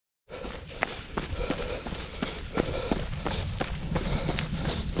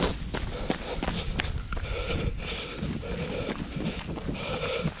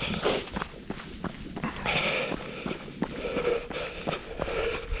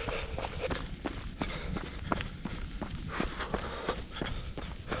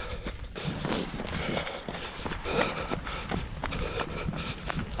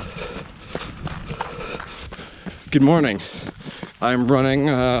Good morning. I'm running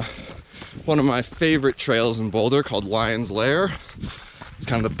one of my favorite trails in Boulder called Lion's Lair. It's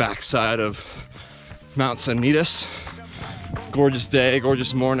kind of the backside of Mount Sanitas. It's a gorgeous day,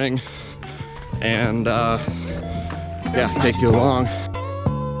 gorgeous morning, and yeah, take you along.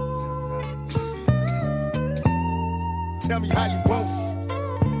 Tell me how you want.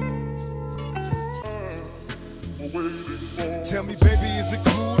 Tell me, baby, is it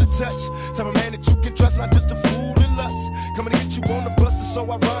cool to touch? Type of man that you can trust, not just a fool and lust. Coming to get you on the bus is so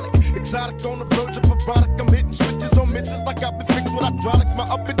ironic. Exotic on the verge of erotic. I'm hitting switches on misses like I've been fixed with hydraulics. My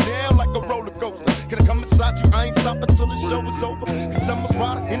up and down like a roller coaster. Can I come inside you? I ain't stopping till the show is over. Cause I'm a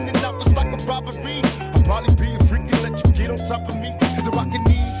rider in and out just like a robbery. I'll probably be a freak and let you get on top of me. The rockin'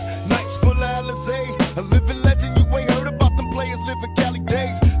 these nights full of Alizé. A living legend, you ain't heard about them players living Cali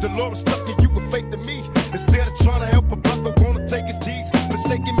days. Dolores Tucker, you were fake to me. Instead of trying to help a brother, wanna take his G's.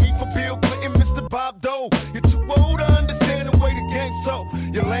 Mistaking me for Bill Clinton, Mr. Bob Dole. You're too old to understand the way the game's told.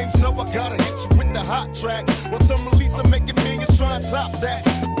 You're lame, so I gotta hit you with the hot tracks. Once I'm released, I'm making millions, try and top that.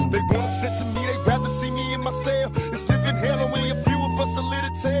 They wanna censor me, they'd rather see me in my cell. It's living hell, only a few of us a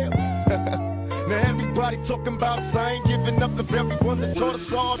little tale. Now everybody talking about us, I ain't giving up the very one that taught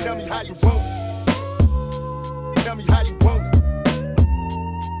us all. Tell me how you want it. Tell me how you want it.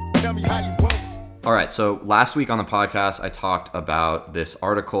 Tell me how you want it. All right, so last week on the podcast, I talked about this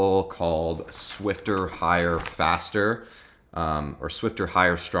article called Swifter, Higher, Faster, or Swifter,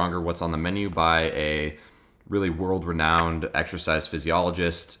 Higher, Stronger, What's on the Menu by a really world-renowned exercise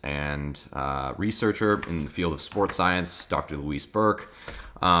physiologist and researcher in the field of sports science, Dr. Louise Burke.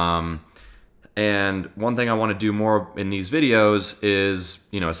 And one thing I want to do more in these videos is,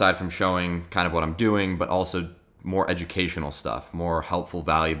 aside from showing kind of what I'm doing, but also more educational stuff, more helpful,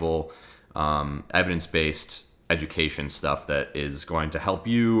 valuable, evidence-based education stuff that is going to help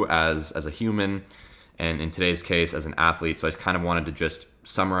you as a human, and in today's case as an athlete. So I kind of wanted to just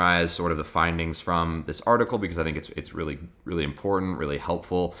summarize sort of the findings from this article because I think it's really, really important, really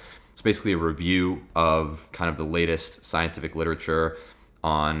helpful. It's basically a review of kind of the latest scientific literature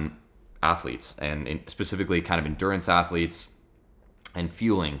on athletes, and specifically kind of endurance athletes and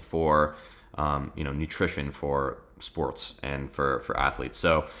fueling for nutrition for sports and for athletes.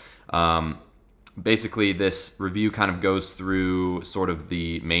 So basically this review kind of goes through sort of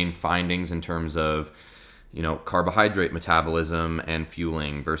the main findings in terms of carbohydrate metabolism and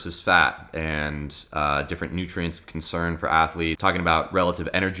fueling versus fat, and different nutrients of concern for athletes, talking about relative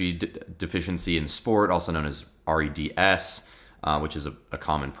energy deficiency in sport, also known as REDS, which is a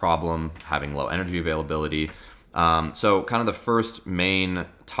common problem, having low energy availability. So kind of the first main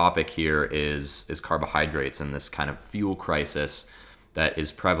topic here is carbohydrates and this kind of fuel crisis that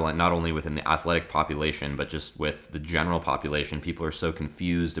is prevalent not only within the athletic population, but just with the general population. People are so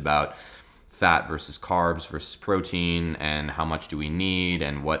confused about fat versus carbs versus protein, and how much do we need,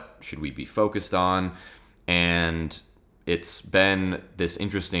 and what should we be focused on. And it's been this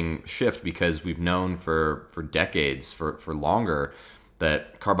interesting shift because we've known for decades, for longer,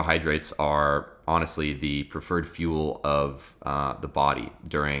 that carbohydrates are honestly the preferred fuel of the body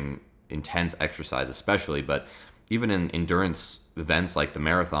during intense exercise especially, but even in endurance events like the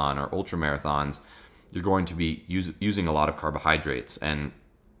marathon or ultra marathons, you're going to be using a lot of carbohydrates. And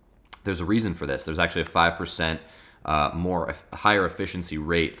there's a reason for this. There's actually a 5% higher efficiency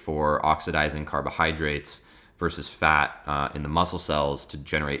rate for oxidizing carbohydrates versus fat in the muscle cells to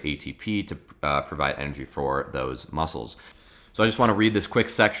generate ATP to provide energy for those muscles. So I just want to read this quick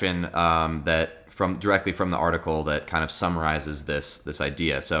section directly from the article that kind of summarizes this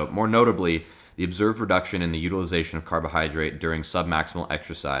idea. So more notably, the observed reduction in the utilization of carbohydrate during submaximal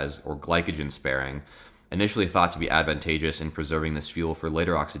exercise, or glycogen sparing, initially thought to be advantageous in preserving this fuel for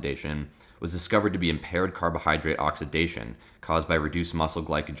later oxidation, was discovered to be impaired carbohydrate oxidation caused by reduced muscle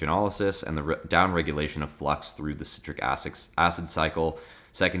glycogenolysis and the downregulation of flux through the citric acid cycle,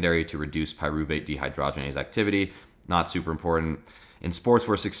 secondary to reduced pyruvate dehydrogenase activity. Not super important. In sports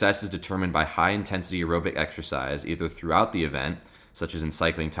where success is determined by high-intensity aerobic exercise, either throughout the event, such as in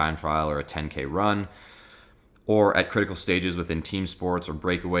cycling time trial or a 10K run, or at critical stages within team sports or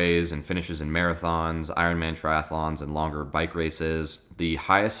breakaways and finishes in marathons, Ironman triathlons, and longer bike races, the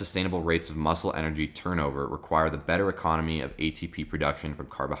highest sustainable rates of muscle energy turnover require the better economy of ATP production from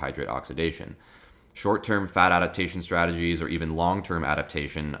carbohydrate oxidation. Short-term fat adaptation strategies, or even long-term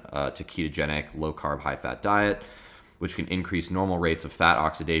adaptation to ketogenic, low-carb, high-fat diet, which can increase normal rates of fat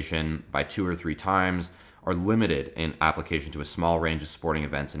oxidation by 2 or 3 times, are limited in application to a small range of sporting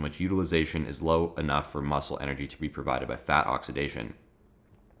events in which utilization is low enough for muscle energy to be provided by fat oxidation.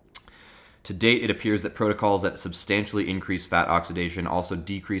 To date, it appears that protocols that substantially increase fat oxidation also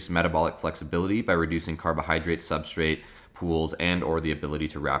decrease metabolic flexibility by reducing carbohydrate substrate pools and or the ability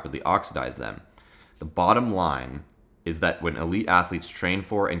to rapidly oxidize them. The bottom line is that when elite athletes train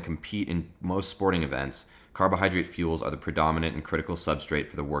for and compete in most sporting events, carbohydrate fuels are the predominant and critical substrate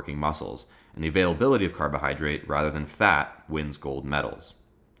for the working muscles, and the availability of carbohydrate rather than fat wins gold medals.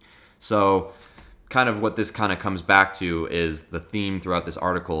 So kind of what this kind of comes back to is the theme throughout this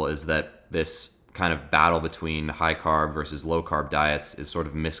article is that this kind of battle between high carb versus low carb diets is sort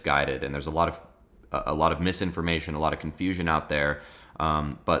of misguided, and there's a lot of misinformation, a lot of confusion out there,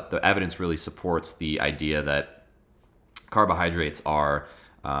 but the evidence really supports the idea that carbohydrates are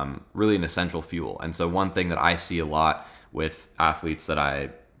really an essential fuel. And so one thing that I see a lot with athletes that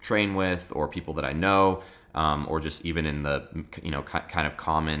I train with or people that I know, or just even in the kind of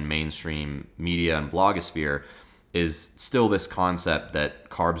common mainstream media and blogosphere, is still this concept that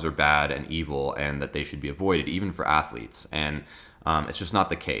carbs are bad and evil and that they should be avoided even for athletes. And it's just not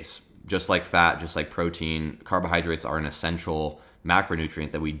the case. Just like fat, just like protein, carbohydrates are an essential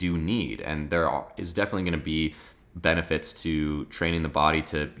macronutrient that we do need, and there is definitely going to be benefits to training the body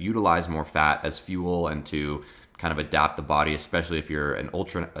to utilize more fat as fuel and to kind of adapt the body, especially if you're an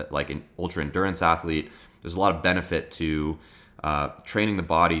ultra endurance athlete. There's a lot of benefit to training the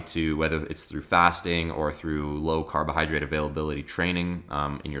body to, whether it's through fasting or through low carbohydrate availability training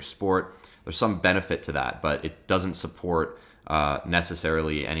in your sport. There's some benefit to that, but it doesn't support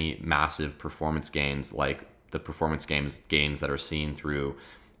necessarily any massive performance gains like the performance gains that are seen through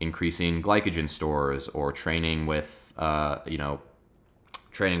increasing glycogen stores or training with higher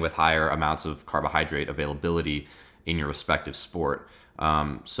amounts of carbohydrate availability in your respective sport.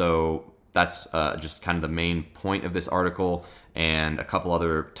 So that's just kind of the main point of this article, and a couple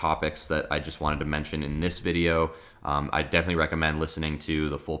other topics that I just wanted to mention in this video. I definitely recommend listening to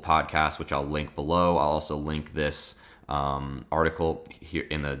the full podcast, which I'll link below. I'll also link this article here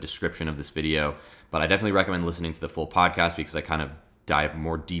in the description of this video, but I definitely recommend listening to the full podcast because I kind of dive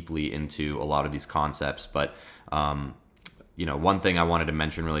more deeply into a lot of these concepts. But one thing I wanted to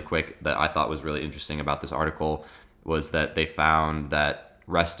mention really quick that I thought was really interesting about this article was that they found that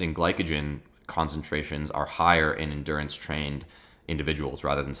resting glycogen concentrations are higher in endurance trained individuals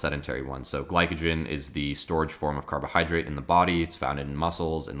rather than sedentary ones. So glycogen is the storage form of carbohydrate in the body. It's found in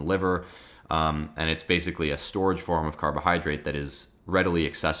muscles and liver, and it's basically a storage form of carbohydrate that is readily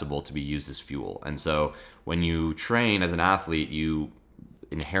accessible to be used as fuel. And so when you train as an athlete, you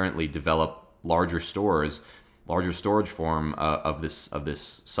inherently develop larger storage form of this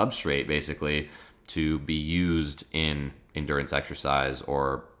substrate, basically, to be used in endurance exercise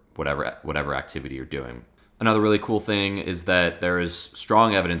or whatever activity you're doing. Another really cool thing is that there is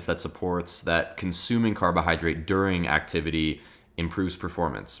strong evidence that supports that consuming carbohydrate during activity improves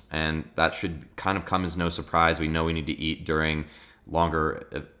performance, and that should kind of come as no surprise. We know we need to eat during longer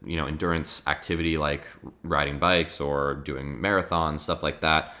endurance activity like riding bikes or doing marathons, stuff like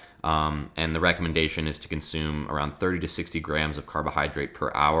that, and the recommendation is to consume around 30 to 60 grams of carbohydrate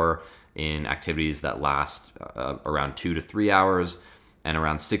per hour in activities that last around 2 to 3 hours, and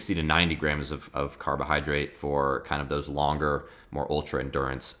around 60 to 90 grams of carbohydrate for kind of those longer, more ultra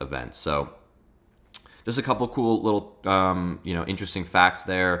endurance events. So just a couple cool little interesting facts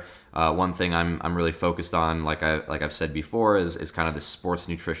there. One thing I'm really focused on, like I've said before, is kind of the sports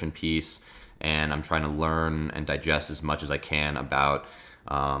nutrition piece, and I'm trying to learn and digest as much as I can about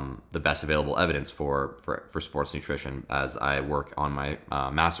the best available evidence for sports nutrition as I work on my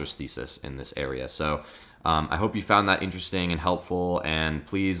master's thesis in this area. So I hope you found that interesting and helpful, and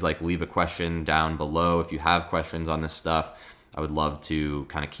please leave a question down below if you have questions on this stuff. I would love to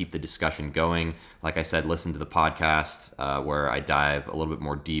kind of keep the discussion going. Like I said, listen to the podcast where I dive a little bit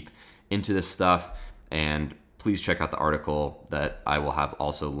more deep into this stuff, and please check out the article that I will have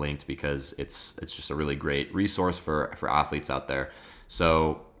also linked because it's just a really great resource for athletes out there.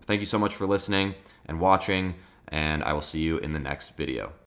 So thank you so much for listening and watching, and I will see you in the next video.